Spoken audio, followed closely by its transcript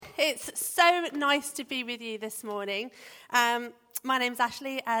It's so nice to be with you this morning. My name's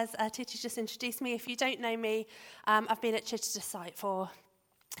Ashley, as Titi just introduced me. If you don't know me, I've been at Chichester site for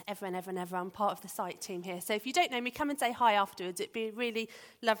ever and ever and ever. I'm part of the site team here. So if you don't know me, come and say hi afterwards. It'd be really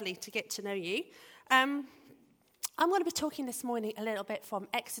lovely to get to know you. I'm going to be talking this morning a little bit from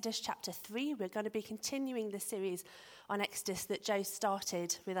Exodus chapter 3. We're going to be continuing the series on Exodus that Joe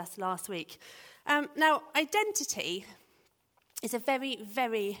started with us last week. Now, identity is a very,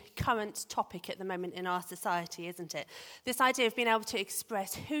 very current topic at the moment in our society, isn't it? This idea of being able to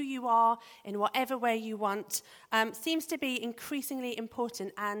express who you are in whatever way you want seems to be increasingly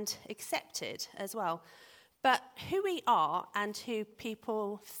important and accepted as well. But who we are and who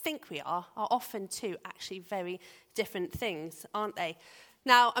people think we are often two actually very different things, aren't they?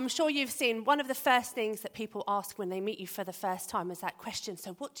 Now, I'm sure you've seen one of the first things that people ask when they meet you for the first time is that question,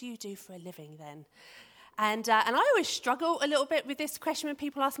 so what do you do for a living then? And I always struggle a little bit with this question when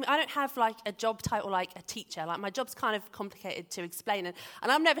people ask me. I don't have like a job title like a teacher. Like my job's kind of complicated to explain. And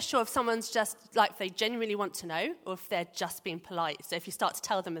I'm never sure if someone's just like they genuinely want to know or if they're just being polite. So if you start to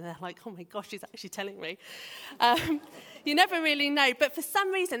tell them and they're like, oh my gosh, she's actually telling me. You never really know. But for some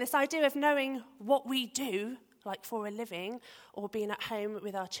reason, this idea of knowing what we do, like for a living or being at home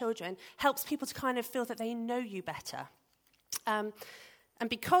with our children, helps people to kind of feel that they know you better. And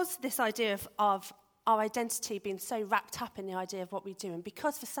because this idea of our identity being so wrapped up in the idea of what we do, and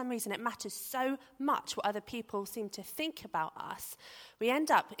because for some reason it matters so much what other people seem to think about us, we end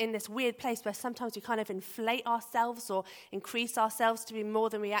up in this weird place where sometimes we kind of inflate ourselves or increase ourselves to be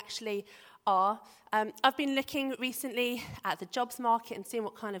more than we actually are. I've been looking recently at the jobs market and seeing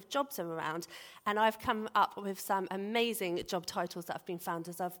what kind of jobs are around, and I've come up with some amazing job titles that have been found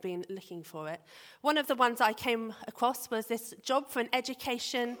as I've been looking for it. One of the ones I came across was this job for an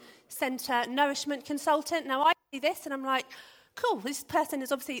education centre nourishment consultant. Now I see this and I'm like, cool, this person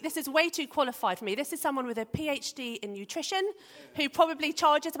is obviously, this is way too qualified for me. This is someone with a PhD in nutrition who probably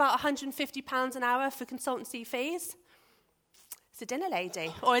charges about £150 an hour for consultancy fees. It's a dinner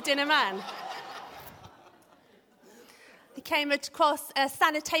lady or a dinner man. I came across a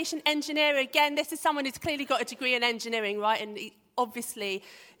sanitation engineer. Again, this is someone who's clearly got a degree in engineering, right? And he obviously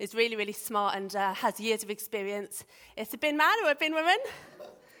is really, really smart and has years of experience. It's a bin man or a bin woman.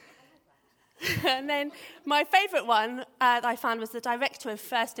 And then my favourite one that I found was the director of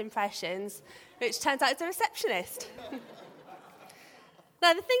First Impressions, which turns out is a receptionist.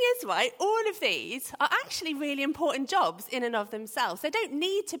 Now, the thing is, right, all of these are actually really important jobs in and of themselves. They don't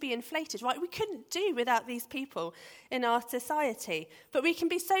need to be inflated, right? We couldn't do without these people in our society. But we can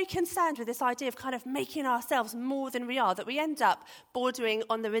be so concerned with this idea of kind of making ourselves more than we are that we end up bordering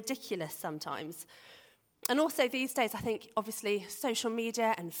on the ridiculous sometimes. And also these days, I think, obviously, social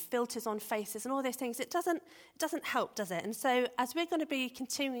media and filters on faces and all those things, it doesn't help, does it? And so as we're going to be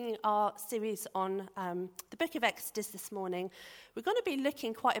continuing our series on the book of Exodus this morning, we're going to be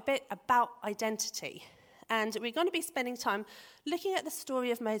looking quite a bit about identity. And we're going to be spending time looking at the story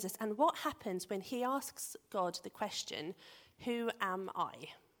of Moses and what happens when he asks God the question, who am I?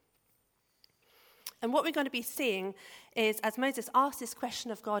 And what we're going to be seeing is, as Moses asks this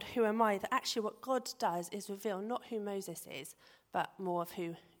question of God, who am I, that actually what God does is reveal not who Moses is, but more of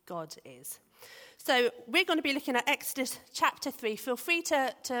who God is. So we're going to be looking at Exodus chapter 3. Feel free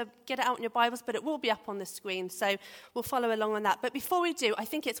to get it out in your Bibles, but it will be up on the screen, so we'll follow along on that. But before we do, I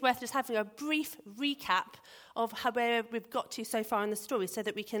think it's worth just having a brief recap of where we've got to so far in the story so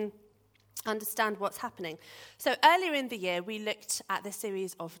that we can understand what's happening. So earlier in the year, we looked at the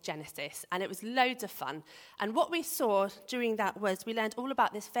series of Genesis, and it was loads of fun. And what we saw during that was we learned all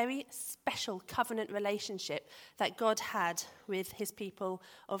about this very special covenant relationship that God had with his people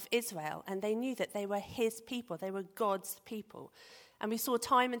of Israel. And they knew that they were his people. They were God's people. And we saw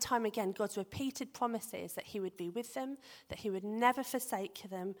time and time again God's repeated promises that he would be with them, that he would never forsake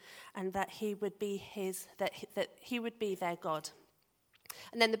them, and that he would be that he would be their God.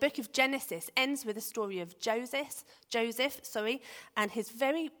 And then the book of Genesis ends with the story of Joseph, and his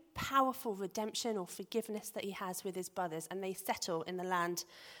very powerful redemption or forgiveness that he has with his brothers, and they settle in the land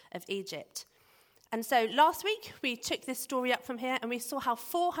of Egypt. And so last week, we took this story up from here, and we saw how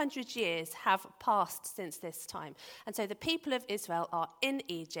 400 years have passed since this time. And so the people of Israel are in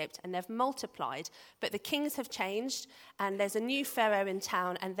Egypt, and they've multiplied, but the kings have changed, and there's a new pharaoh in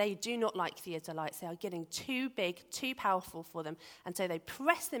town, and they do not like the Israelites. They are getting too big, too powerful for them, and so they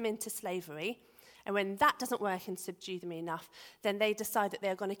press them into slavery. And when that doesn't work and subdue them enough, then they decide that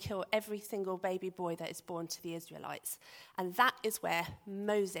they're going to kill every single baby boy that is born to the Israelites. And that is where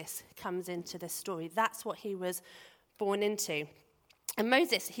Moses comes into the story. That's what he was born into. And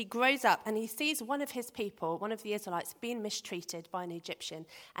Moses, he grows up and he sees one of his people, one of the Israelites, being mistreated by an Egyptian,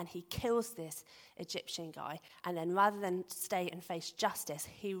 and he kills this Egyptian guy. And then rather than stay and face justice,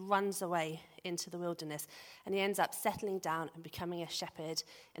 he runs away into the wilderness, and he ends up settling down and becoming a shepherd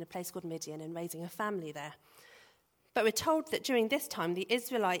in a place called Midian and raising a family there. But we're told that during this time, the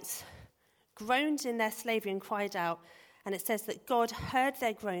Israelites groaned in their slavery and cried out, and it says that God heard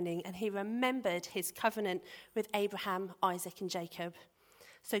their groaning and he remembered his covenant with Abraham, Isaac, and Jacob.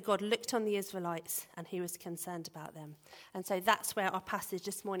 So God looked on the Israelites and he was concerned about them. And so that's where our passage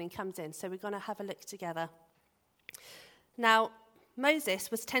this morning comes in. So we're going to have a look together. Now, Moses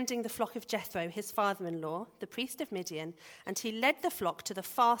was tending the flock of Jethro, his father-in-law, the priest of Midian, and he led the flock to the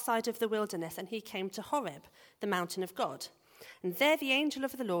far side of the wilderness, and he came to Horeb, the mountain of God. And there the angel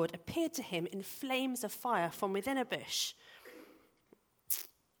of the Lord appeared to him in flames of fire from within a bush.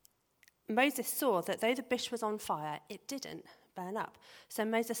 Moses saw that though the bush was on fire, it didn't burn up. So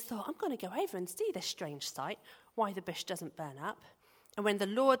Moses thought, I'm going to go over and see this strange sight, why the bush doesn't burn up. And when the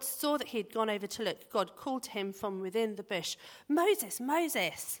Lord saw that he had gone over to look, God called to him from within the bush, Moses,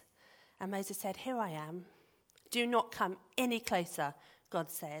 Moses. And Moses said, here I am. Do not come any closer, God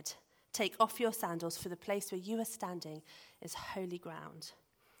said. Take off your sandals, for the place where you are standing is holy ground.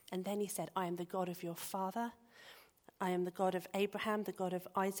 And then he said, I am the God of your father. I am the God of Abraham, the God of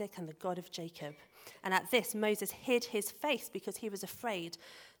Isaac, and the God of Jacob. And at this, Moses hid his face because he was afraid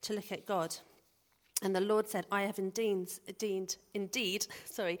to look at God. And the Lord said, I have indeed seen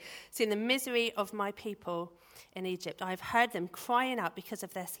the misery of my people in Egypt. I have heard them crying out because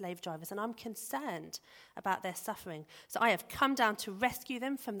of their slave drivers, and I'm concerned about their suffering. So I have come down to rescue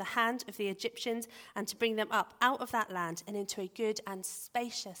them from the hand of the Egyptians and to bring them up out of that land and into a good and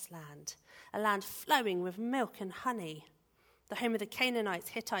spacious land, a land flowing with milk and honey, the home of the Canaanites,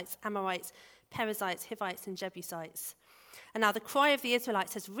 Hittites, Amorites, Perizzites, Hivites, and Jebusites. And now the cry of the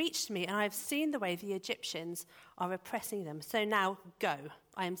Israelites has reached me, and I have seen the way the Egyptians are oppressing them. So now go.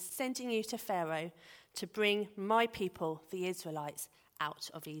 I am sending you to Pharaoh to bring my people, the Israelites, out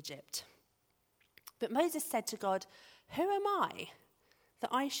of Egypt. But Moses said to God, who am I that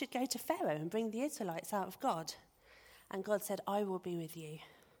I should go to Pharaoh and bring the Israelites out of God? And God said, I will be with you.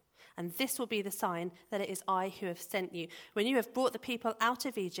 And this will be the sign that it is I who have sent you. When you have brought the people out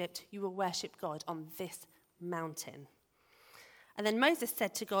of Egypt, you will worship God on this mountain. And then Moses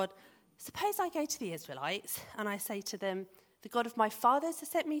said to God, suppose I go to the Israelites and I say to them, the God of my fathers has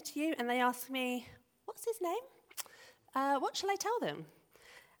sent me to you, and they ask me, what's his name? What shall I tell them?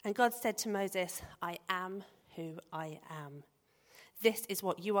 And God said to Moses, I am who I am. This is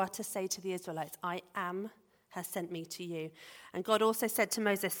what you are to say to the Israelites. I am has sent me to you. And God also said to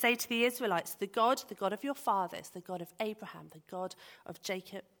Moses, say to the Israelites, the God of your fathers, the God of Abraham, the God of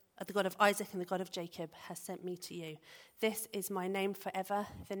Jacob, the God of Isaac and the God of Jacob has sent me to you. This is my name forever,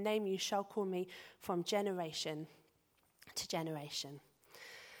 the name you shall call me from generation to generation.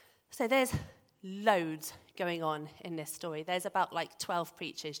 So there's loads going on in this story. There's about 12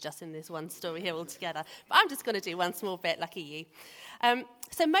 preachers just in this one story here altogether. But I'm just going to do one small bit, lucky you.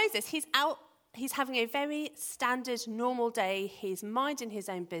 So Moses, he's out. He's having a very standard, normal day. He's minding his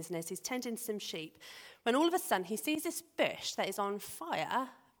own business. He's tending some sheep. When all of a sudden he sees this bush that is on fire,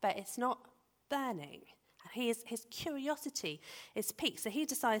 but it's not burning. And his curiosity is piqued, so he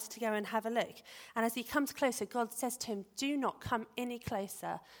decides to go and have a look. And as he comes closer, God says to him, do not come any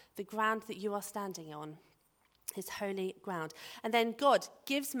closer. The ground that you are standing on is holy ground. And then God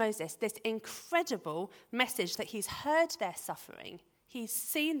gives Moses this incredible message that he's heard their suffering. He's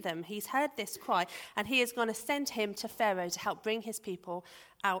seen them, he's heard this cry, and he is going to send him to Pharaoh to help bring his people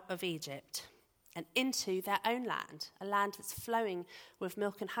out of Egypt and into their own land, a land that's flowing with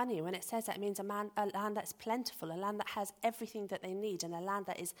milk and honey. When it says that, it means a land that's plentiful, a land that has everything that they need, and a land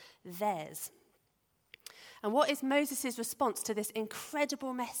that is theirs. And what is Moses' response to this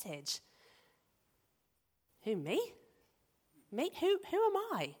incredible message? Who, me? Me? Who am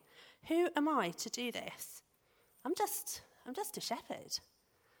I? Who am I to do this? I'm just a shepherd.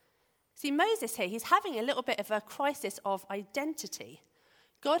 See, Moses here, he's having a little bit of a crisis of identity.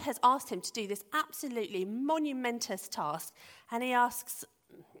 God has asked him to do this absolutely monumentous task, and he asks,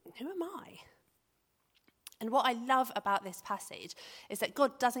 who am I? And what I love about this passage is that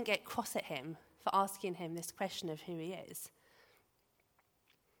God doesn't get cross at him for asking him this question of who he is.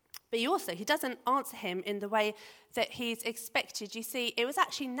 But he doesn't answer him in the way that he's expected. You see, it was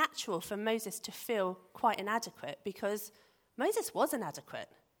actually natural for Moses to feel quite inadequate because Moses was inadequate.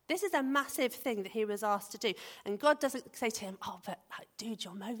 This is a massive thing that he was asked to do. And God doesn't say to him, oh, but dude,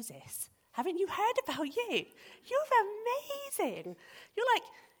 you're Moses. Haven't you heard about you? You're amazing.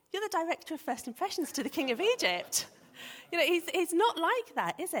 You're the director of first impressions to the king of Egypt. He's not like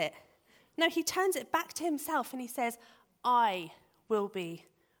that, is it? No, he turns it back to himself and he says, I will be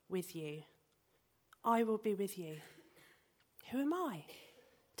with you. I will be with you. Who am I?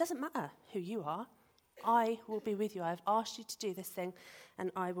 It doesn't matter who you are. I will be with you. I've asked you to do this thing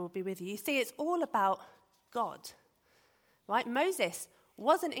and I will be with you. You see, it's all about God, right? Moses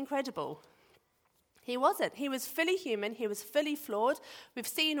wasn't incredible. He wasn't. He was fully human. He was fully flawed. We've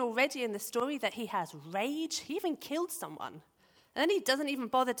seen already in the story that he has rage. He even killed someone. And then he doesn't even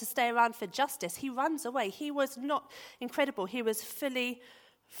bother to stay around for justice. He runs away. He was not incredible. He was fully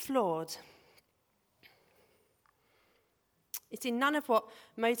flawed. You see, none of what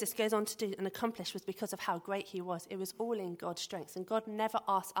Moses goes on to do and accomplish was because of how great he was. It was all in God's strength. And God never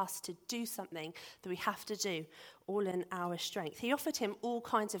asked us to do something that we have to do all in our strength. He offered him all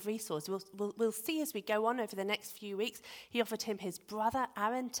kinds of resources. We'll see as we go on over the next few weeks. He offered him his brother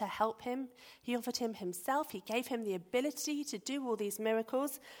Aaron to help him. He offered him himself. He gave him the ability to do all these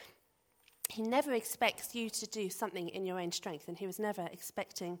miracles. He never expects you to do something in your own strength. And he was never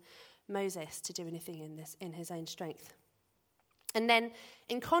expecting Moses to do anything in his own strength. And then,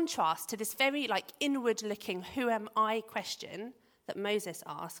 in contrast to this very inward-looking, who am I question that Moses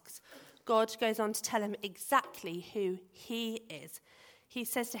asks, God goes on to tell him exactly who he is. He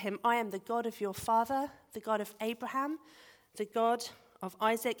says to him, I am the God of your father, the God of Abraham, the God of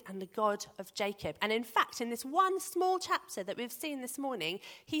Isaac, and the God of Jacob. And in fact, in this one small chapter that we've seen this morning,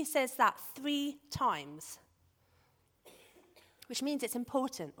 he says that 3 times. Which means it's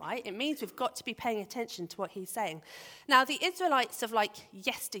important, right? It means we've got to be paying attention to what he's saying. Now, the Israelites of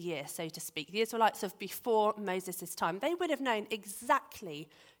yesteryear, so to speak, the Israelites of before Moses' time, they would have known exactly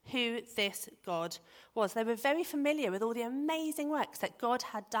who this God was. They were very familiar with all the amazing works that God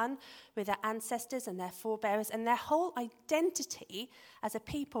had done with their ancestors and their forebears, and their whole identity as a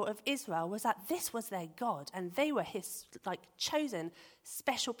people of Israel was that this was their God, and they were his chosen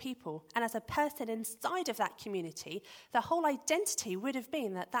special people. And as a person inside of that community, their whole identity would have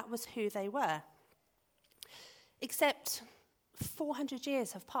been that that was who they were. Except 400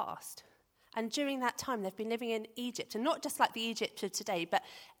 years have passed. And during that time, they've been living in Egypt, and not just like the Egypt of today, but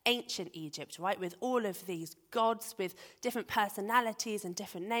ancient Egypt, right, with all of these gods with different personalities and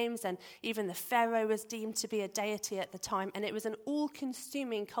different names, and even the Pharaoh was deemed to be a deity at the time, and it was an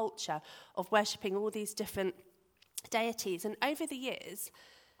all-consuming culture of worshipping all these different deities. And over the years,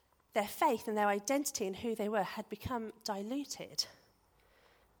 their faith and their identity and who they were had become diluted.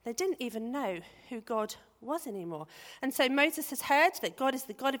 They didn't even know who God was anymore. And so Moses has heard that God is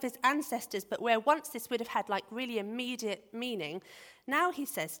the God of his ancestors, but where once this would have had really immediate meaning, now he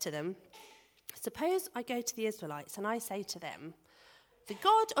says to them, suppose I go to the Israelites and I say to them, the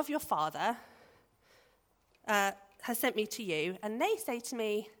God of your father has sent me to you, and they say to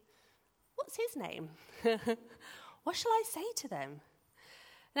me, what's his name? What shall I say to them?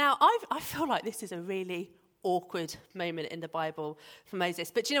 Now, I feel like this is a really awkward moment in the Bible for Moses.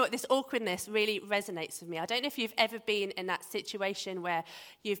 But do you know what? This awkwardness really resonates with me. I don't know if you've ever been in that situation where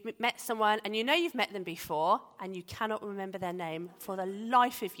you've met someone and you know you've met them before and you cannot remember their name for the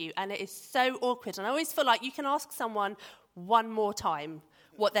life of you. And it is so awkward. And I always feel like you can ask someone one more time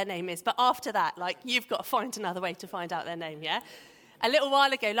what their name is. But after that, you've got to find another way to find out their name, yeah? A little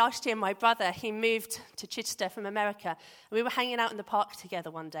while ago, last year, my brother, he moved to Chichester from America. And we were hanging out in the park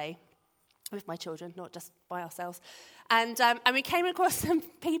together one day with my children, not just by ourselves. And we came across some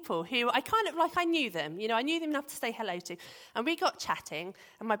people who I knew them. I knew them enough to say hello to. And we got chatting,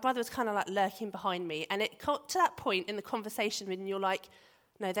 and my brother was kind of lurking behind me. And it got to that point in the conversation when you're like,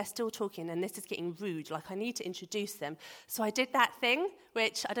 no, they're still talking, and this is getting rude. I need to introduce them. So I did that thing,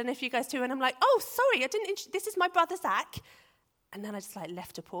 which I don't know if you guys do, and I'm like, oh, sorry, this is my brother Zach. And then I just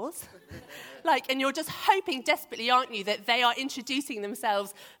left a pause. And you're just hoping desperately, aren't you, that they are introducing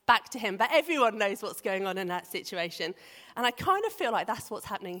themselves back to him. But everyone knows what's going on in that situation. And I kind of feel like that's what's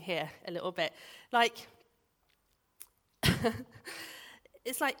happening here a little bit.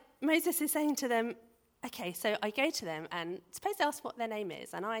 It's like Moses is saying to them, okay, so I go to them and suppose they ask what their name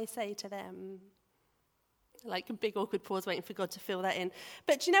is. And I say to them, a big awkward pause waiting for God to fill that in.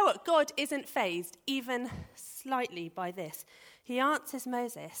 But do you know what? God isn't fazed even slightly by this. He answers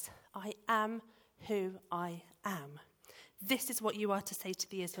Moses, I am who I am. This is what you are to say to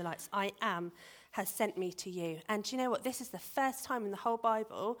the Israelites. I am has sent me to you. And do you know what? This is the first time in the whole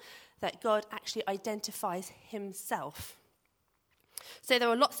Bible that God actually identifies himself. So there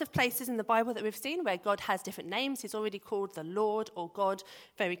are lots of places in the Bible that we've seen where God has different names. He's already called the Lord or God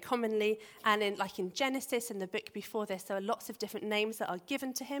very commonly. And in Genesis, in the book before this, there are lots of different names that are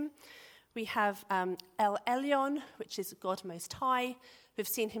given to him. We have El Elyon, which is God Most High. We've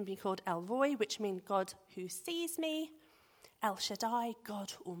seen him be called El Roy, which means God who sees me. El Shaddai,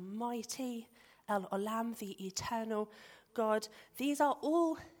 God Almighty. El Olam, the eternal God. These are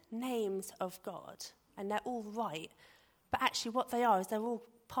all names of God, and they're all right. But actually what they are is they're all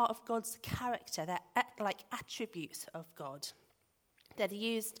part of God's character. They're like attributes of God. They're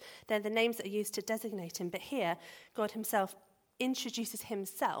the names that are used to designate him. But here, God himself introduces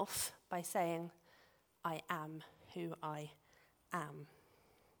himself by saying, I am who I am.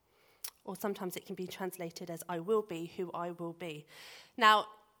 Or sometimes it can be translated as, I will be who I will be. Now,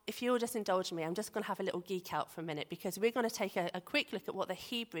 if you'll just indulge me, I'm just going to have a little geek out for a minute, because we're going to take a quick look at what the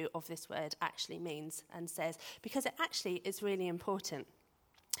Hebrew of this word actually means and says, because it actually is really important.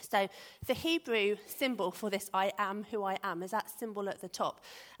 So the Hebrew symbol for this I am who I am is that symbol at the top.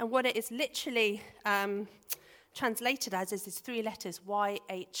 And what it is literally translated as is these three letters,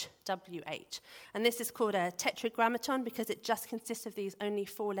 YHWH. And this is called a tetragrammaton because it just consists of these only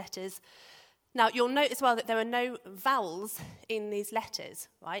four letters. Now, you'll note as well that there are no vowels in these letters,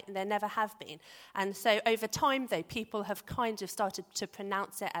 right? And there never have been. And so over time, though, people have kind of started to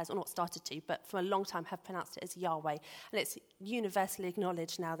pronounce it as, or not started to, but for a long time have pronounced it as Yahweh. And it's universally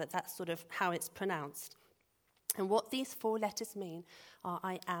acknowledged now that that's sort of how it's pronounced. And what these four letters mean are,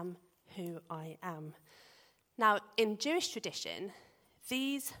 I am who I am. Now, in Jewish tradition,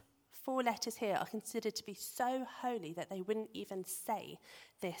 these four letters here are considered to be so holy that they wouldn't even say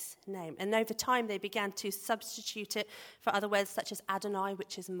this name. And over time, they began to substitute it for other words such as Adonai,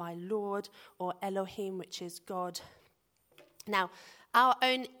 which is my Lord, or Elohim, which is God. Now, our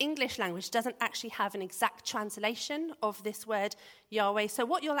own English language doesn't actually have an exact translation of this word Yahweh. So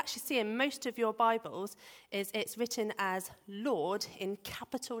what you'll actually see in most of your Bibles is it's written as Lord in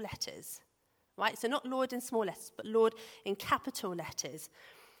capital letters. Right? So not Lord in small letters, but Lord in capital letters.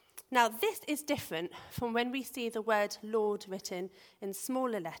 Now, this is different from when we see the word Lord written in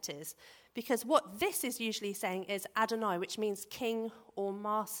smaller letters, because what this is usually saying is Adonai, which means king or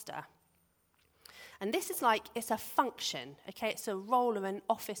master. And this is like, it's a function, okay? It's a role or an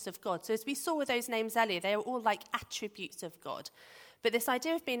office of God. So as we saw with those names earlier, they are all like attributes of God. But this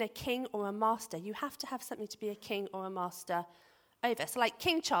idea of being a king or a master, you have to have something to be a king or a master over. So like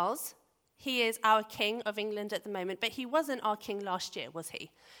King Charles, he is our king of England at the moment, but he wasn't our king last year, was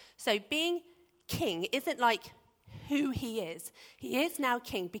he? So being king isn't like who he is. He is now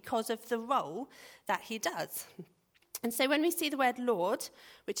king because of the role that he does. And so when we see the word Lord,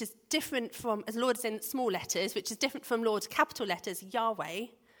 which is different from, as Lord is in small letters, which is different from Lord capital letters, Yahweh,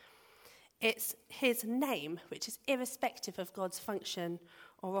 it's his name, which is irrespective of God's function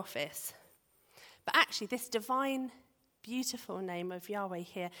or office. But actually, this divine, beautiful name of Yahweh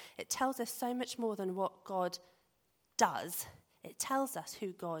here, it tells us so much more than what God does. It tells us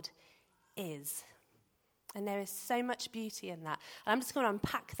who God is. And there is so much beauty in that. And I'm just going to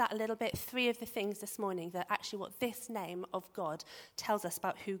unpack that a little bit. 3 of the things this morning that actually what this name of God tells us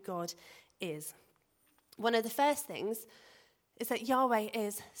about who God is. One of the first things is that Yahweh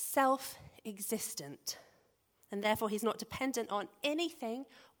is self-existent. And therefore he's not dependent on anything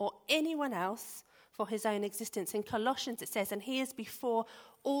or anyone else for his own existence. In Colossians it says, and he is before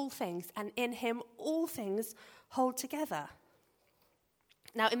all things, and in him all things hold together.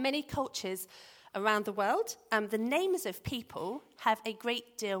 Now, in many cultures around the world, the names of people have a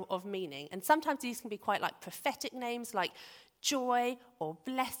great deal of meaning. And sometimes these can be quite like prophetic names like joy or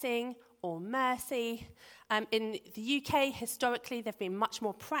blessing or mercy. In the UK, historically, they've been much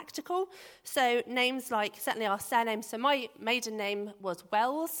more practical. So names like, certainly our surname, so my maiden name was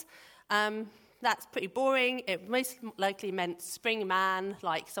Wells. That's pretty boring. It most likely meant spring man,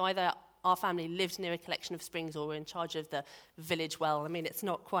 so either our family lived near a collection of springs or were in charge of the village well. I mean, it's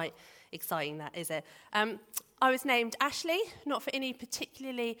not quite exciting, that, is it? I was named Ashley, not for any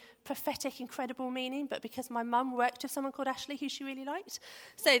particularly prophetic, incredible meaning, but because my mum worked with someone called Ashley who she really liked.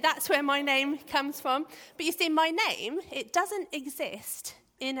 So that's where my name comes from. But you see, my name, it doesn't exist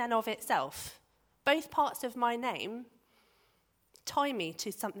in and of itself. Both parts of my name tie me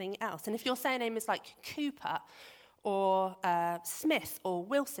to something else. And if your surname is like Cooper or Smith or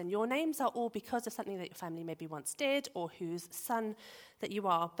Wilson, your names are all because of something that your family maybe once did or whose son that you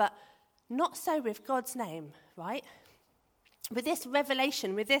are. But not so with God's name, right? With this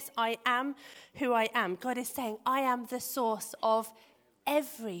revelation, with this I am who I am, God is saying, I am the source of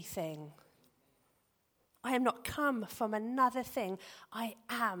everything. I am not come from another thing. I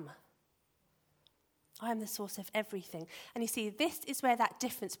am. I am the source of everything. And you see, this is where that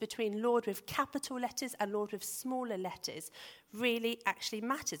difference between Lord with capital letters and Lord with smaller letters really actually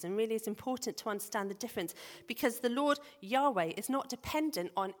matters, and really is important to understand the difference, because the Lord Yahweh is not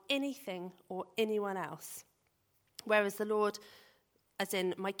dependent on anything or anyone else. Whereas the Lord, as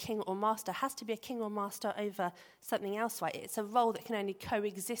in my king or master, has to be a king or master over something else, right? It's a role that can only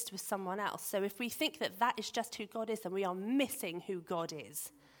coexist with someone else. So if we think that that is just who God is, then we are missing who God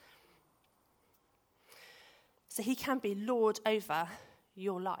is. So he can be Lord over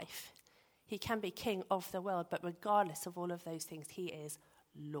your life. He can be king of the world, but regardless of all of those things, he is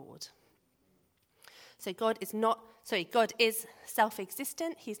Lord. So God is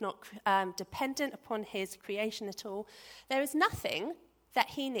self-existent. He's not dependent upon his creation at all. There is nothing that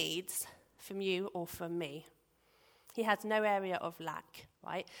he needs from you or from me. He has no area of lack,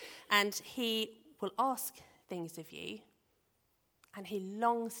 right? And he will ask things of you, and he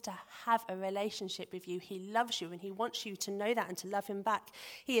longs to have a relationship with you. He loves you, and he wants you to know that and to love him back.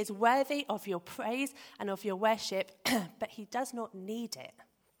 He is worthy of your praise and of your worship, but he does not need it.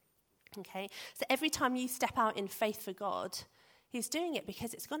 Okay? So every time you step out in faith for God, he's doing it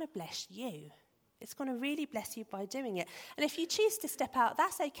because it's going to bless you. It's going to really bless you by doing it. And if you choose to step out,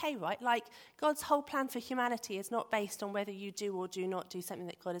 that's okay, right? Like, God's whole plan for humanity is not based on whether you do or do not do something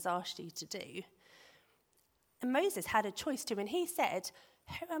that God has asked you to do. And Moses had a choice too, and he said,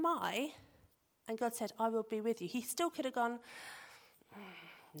 "Who am I?" And God said, "I will be with you." He still could have gone,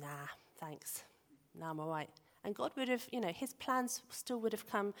 "Nah, thanks. No, I'm all right." And God would have, his plans still would have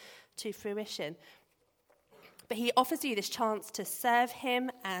come to fruition. But he offers you this chance to serve him,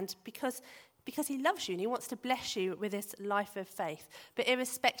 and because he loves you and he wants to bless you with this life of faith. But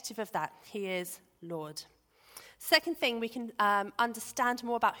irrespective of that, he is Lord. Second thing we can understand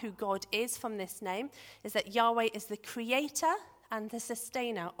more about who God is from this name is that Yahweh is the creator and the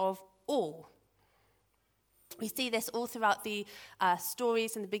sustainer of all. We see this all throughout the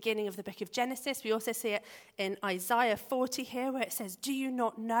stories in the beginning of the book of Genesis. We also see it in Isaiah 40 here, where it says, "Do you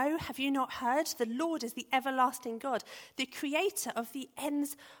not know? Have you not heard? The Lord is the everlasting God, the creator of the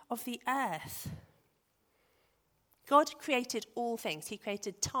ends of the earth." God created all things. He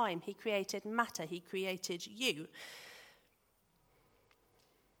created time. He created matter. He created you.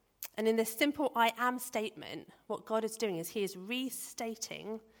 And in this simple I am statement, what God is doing is he is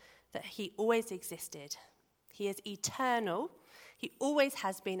restating that he always existed. He is eternal. He always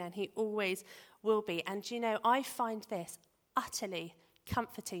has been, and he always will be. And I find this utterly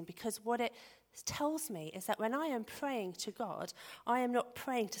comforting, because what it tells me is that when I am praying to God, I am not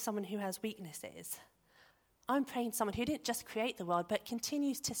praying to someone who has weaknesses. I'm praying to someone who didn't just create the world, but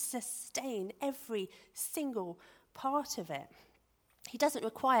continues to sustain every single part of it. He doesn't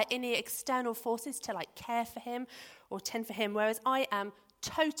require any external forces to care for him or tend for him, whereas I am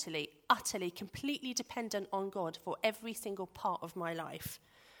totally, utterly, completely dependent on God for every single part of my life.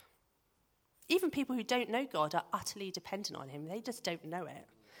 Even people who don't know God are utterly dependent on him. They just don't know it.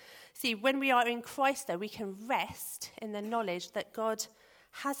 See, when we are in Christ, though, we can rest in the knowledge that God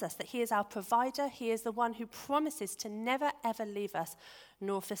has us, that he is our provider. He is the one who promises to never, ever leave us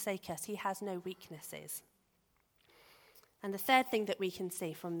nor forsake us. He has no weaknesses. And the third thing that we can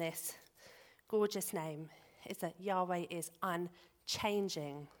see from this gorgeous name is that Yahweh is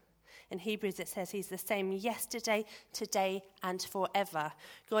unchanging. In Hebrews it says he's the same yesterday, today, and forever.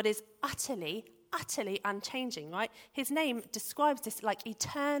 God is utterly unchanging, right? His name describes this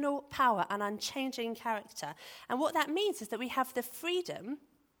eternal power and unchanging character. And what that means is that we have the freedom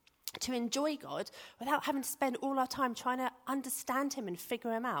to enjoy God without having to spend all our time trying to understand him and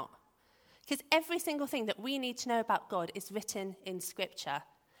figure him out. Because every single thing that we need to know about God is written in Scripture,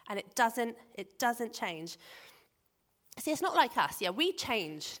 and it doesn't change. See, it's not like us. Yeah, we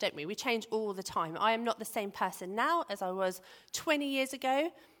change, don't we? We change all the time. I am not the same person now as I was 20 years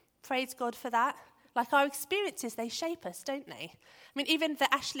ago. Praise God for that. Our experiences, they shape us, don't they? I mean, even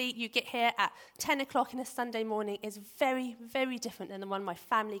the Ashley you get here at 10 o'clock on a Sunday morning is very, very different than the one my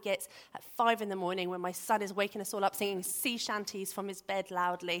family gets at 5 in the morning when my son is waking us all up singing sea shanties from his bed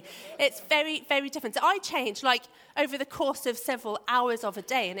loudly. It's very, very different. So I change, over the course of several hours of a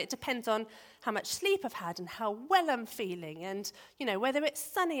day, and it depends on how much sleep I've had and how well I'm feeling and, whether it's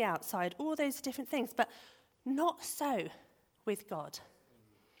sunny outside, all those different things. But not so with God.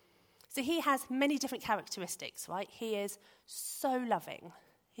 So he has many different characteristics, right? He is so loving.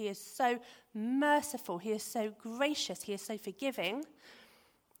 He is so merciful. He is so gracious. He is so forgiving.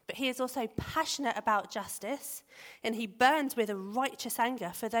 But he is also passionate about justice, and he burns with a righteous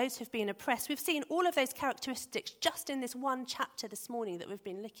anger for those who've been oppressed. We've seen all of those characteristics just in this one chapter this morning that we've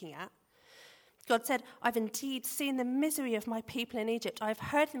been looking at. God said, I've indeed seen the misery of my people in Egypt. I've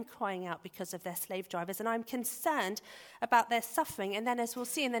heard them crying out because of their slave drivers, and I'm concerned about their suffering. And then, as we'll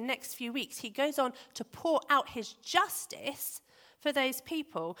see in the next few weeks, he goes on to pour out his justice for those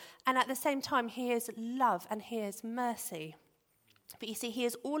people. And at the same time, he is love and he is mercy. But you see, he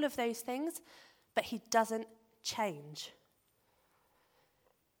is all of those things, but he doesn't change.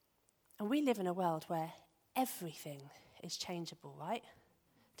 And we live in a world where everything is changeable, right?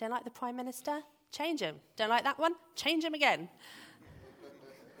 Don't like the Prime Minister? Change him. Don't like that one? Change him again.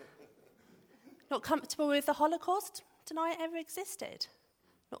 Not comfortable with the Holocaust? Deny it ever existed.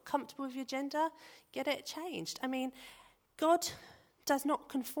 Not comfortable with your gender? Get it changed. I mean, God does not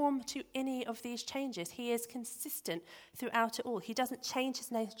conform to any of these changes. He is consistent throughout it all. He doesn't change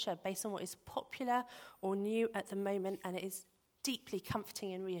his nature based on what is popular or new at the moment, and it is deeply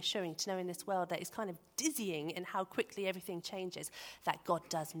comforting and reassuring to know in this world that is kind of dizzying in how quickly everything changes, that God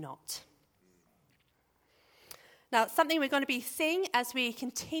does not. Now, something we're going to be seeing as we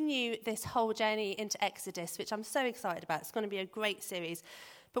continue this whole journey into Exodus, which I'm so excited about. It's going to be a great series.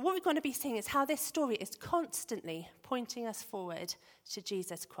 But what we're going to be seeing is how this story is constantly pointing us forward to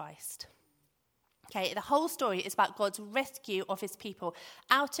Jesus Christ. Okay, the whole story is about God's rescue of his people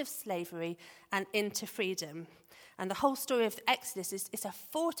out of slavery and into freedom. And the whole story of Exodus is a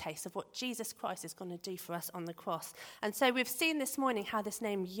foretaste of what Jesus Christ is going to do for us on the cross. And so we've seen this morning how this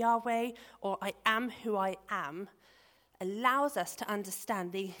name Yahweh, or I am who I am, allows us to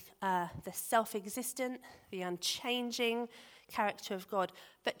understand the self-existent, the unchanging character of God.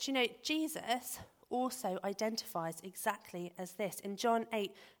 But you know, Jesus also identifies exactly as this. In John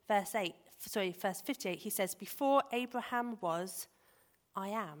 8, verse 58, he says, before Abraham was, I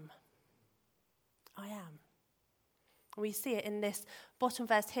am. I am. We see it in this bottom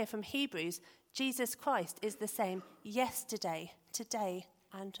verse here from Hebrews. Jesus Christ is the same yesterday, today,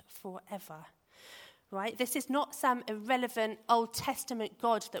 and forever. Right? This is not some irrelevant Old Testament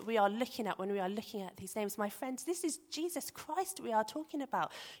God that we are looking at when we are looking at these names. My friends, this is Jesus Christ we are talking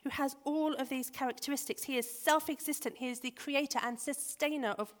about, who has all of these characteristics. He is self-existent. He is the creator and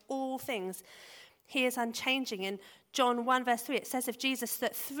sustainer of all things. He is unchanging. In John 1 verse 3, it says of Jesus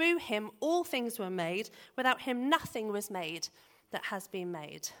that through him all things were made. Without him nothing was made that has been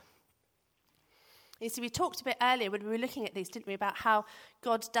made. You see, we talked a bit earlier when we were looking at these, didn't we, about how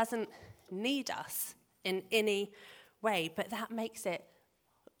God doesn't need us in any way, but that makes it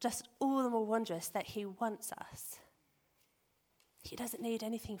just all the more wondrous that he wants us. He doesn't need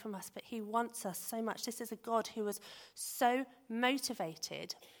anything from us, but he wants us so much. This is a God who was so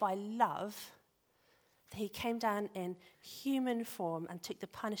motivated by love that he came down in human form and took the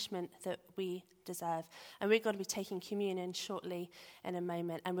punishment that we deserve. And we're going to be taking communion shortly in a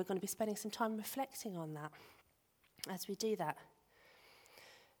moment, and we're going to be spending some time reflecting on that as we do that.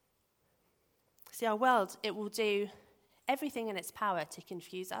 See, our world, it will do everything in its power to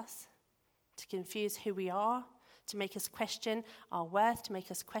confuse us, to confuse who we are, to make us question our worth, to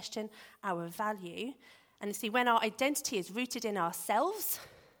make us question our value. And you see, when our identity is rooted in ourselves,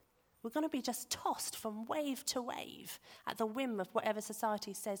 we're going to be just tossed from wave to wave at the whim of whatever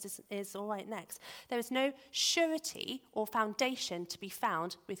society says is all right next. There is no surety or foundation to be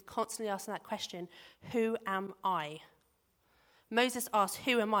found with constantly asking that question, who am I? Moses asked,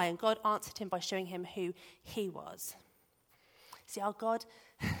 who am I? And God answered him by showing him who he was. See, our God,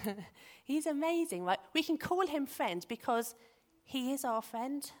 he's amazing, right? We can call him friend because he is our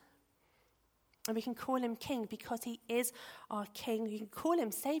friend. And we can call him king because he is our king. You can call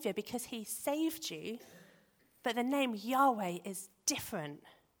him savior because he saved you. But the name Yahweh is different.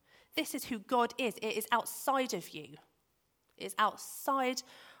 This is who God is. It is outside of you. It is outside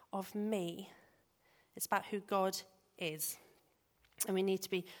of me. It's about who God is. And we need to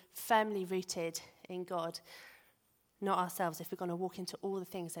be firmly rooted in God, not ourselves, if we're going to walk into all the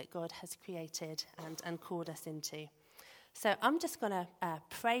things that God has created and called us into. So I'm just going to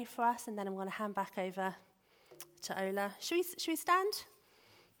pray for us, and then I'm going to hand back over to Ola. Should we stand?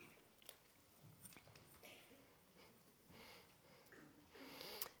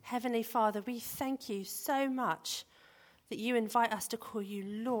 Heavenly Father, we thank you so much that you invite us to call you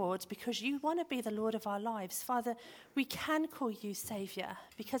Lord because you want to be the Lord of our lives. Father, we can call you Saviour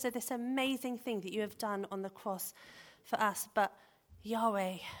because of this amazing thing that you have done on the cross for us. But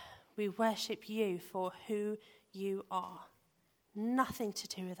Yahweh, we worship you for who you are. Nothing to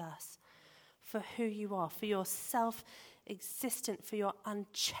do with us. For who you are, for your self-existent, for your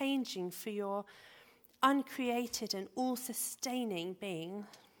unchanging, for your uncreated and all-sustaining being.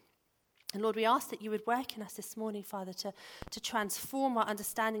 And Lord, we ask that you would work in us this morning, Father, to transform our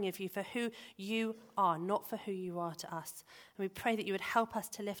understanding of you for who you are, not for who you are to us. And we pray that you would help us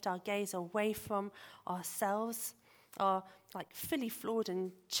to lift our gaze away from ourselves, our fully flawed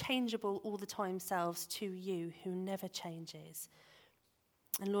and changeable all the time selves, to you who never changes.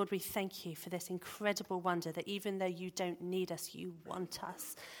 And Lord, we thank you for this incredible wonder that even though you don't need us, you want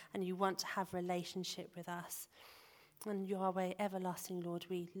us and you want to have relationship with us. And Yahweh, everlasting Lord,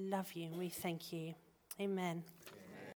 we love you and we thank you. Amen.